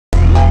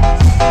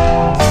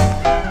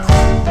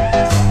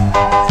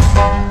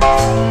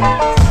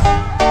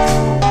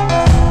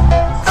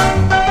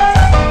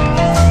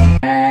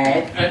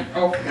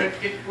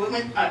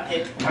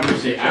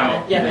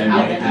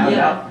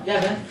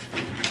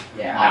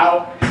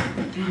Out.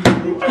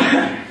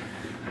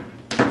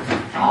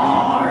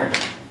 Hard.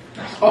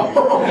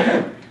 Oh.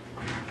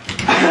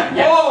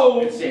 Yes. Oh.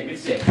 Good save. Good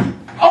save.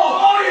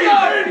 Oh, you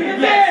got it!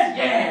 Yes.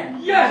 Yeah.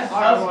 Yes.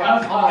 I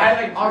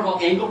like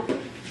Arval angle.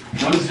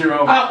 1-0.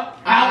 Out. Out.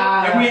 I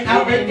went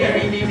out.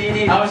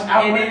 In. I was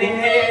out. In.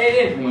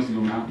 Who wants to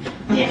go out?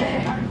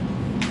 Yeah.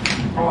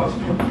 Oh, it's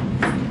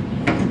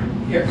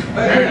here.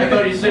 I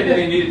thought you said that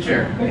they need a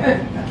chair.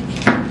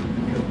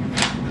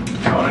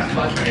 Oh, that's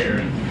much better.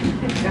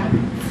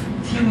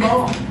 Team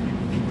ball.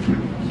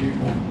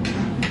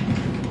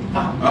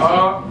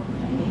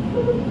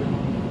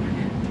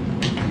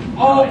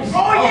 Oh, Nice.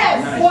 oh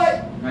yes! Nice.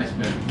 What? Nice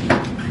bit.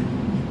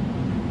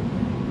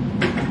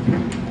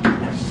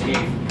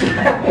 Save.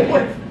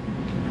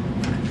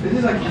 This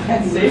is like a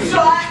save.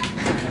 Shot!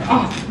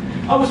 Oh,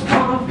 I was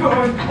caught off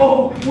guard.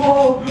 Oh,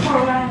 whoa,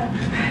 alright.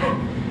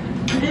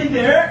 In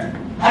there.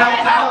 Out,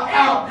 out,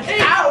 out.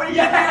 Out,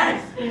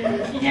 yes!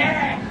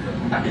 Yeah!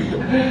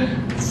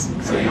 It's 1.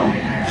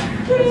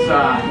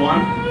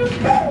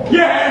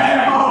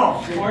 Yeah!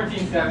 Oh,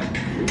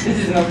 14-7. This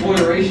is an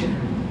obliteration.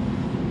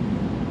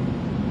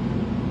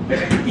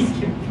 He's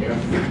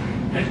confused.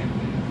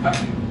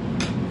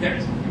 There it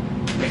is.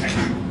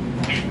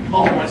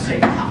 Oh, what a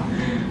save.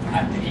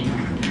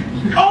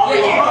 Oh,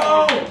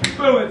 yeah!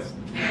 Fluids.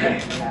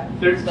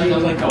 There's like,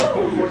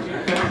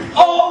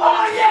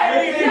 Oh,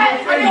 yeah!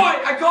 Yes! I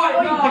got it!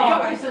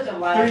 Oh, you're such a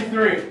lad.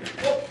 33.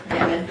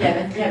 Yeah,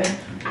 man.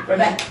 Right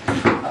back.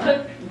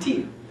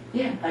 T.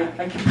 Yeah, I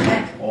can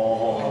back.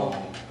 Oh.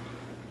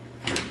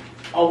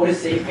 Oh, what a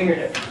safe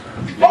fingertip.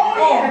 Oh,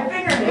 yeah!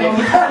 Fingernail!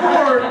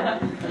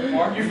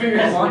 Mark your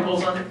fingers.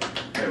 Nipples on it.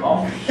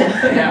 Oh.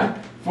 Yeah.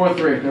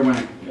 4-3. They're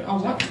winning. Oh,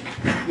 what?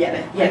 Yeah,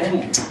 man.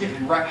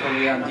 Getting wrecked over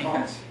the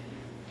defense.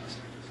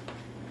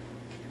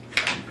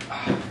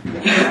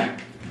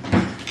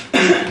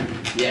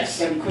 Yes.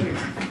 Gotta be quicker.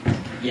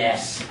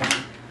 Yes.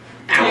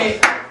 Hey.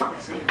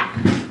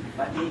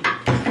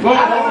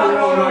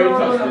 Whoa, no, you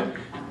touched it.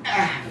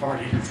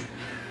 Farted.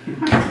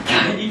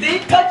 You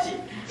didn't touch it.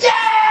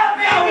 Yeah,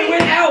 baby! Oh, it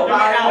went out. It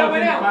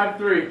went out.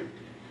 5-3.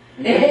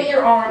 It hit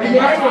your arm and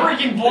That's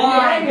freaking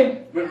blind.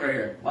 Went right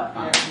here. What?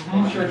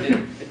 I'm sure it did.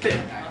 It did.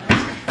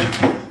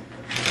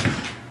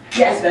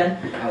 Yes,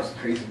 Ben. That was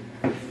crazy.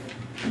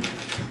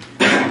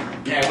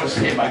 Yeah, it was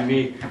hit by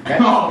me.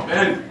 Oh,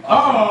 Ben.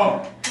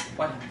 Oh.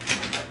 What?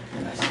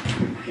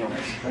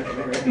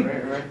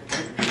 Right.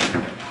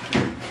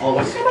 Oh,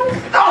 what's going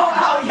on?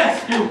 Oh,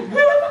 yes!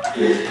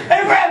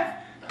 Hey, Rev!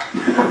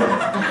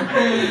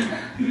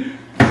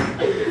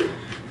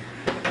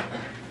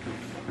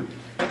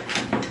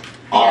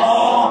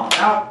 Oh!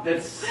 Out.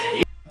 That's.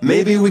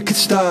 Maybe we could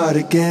start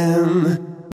again.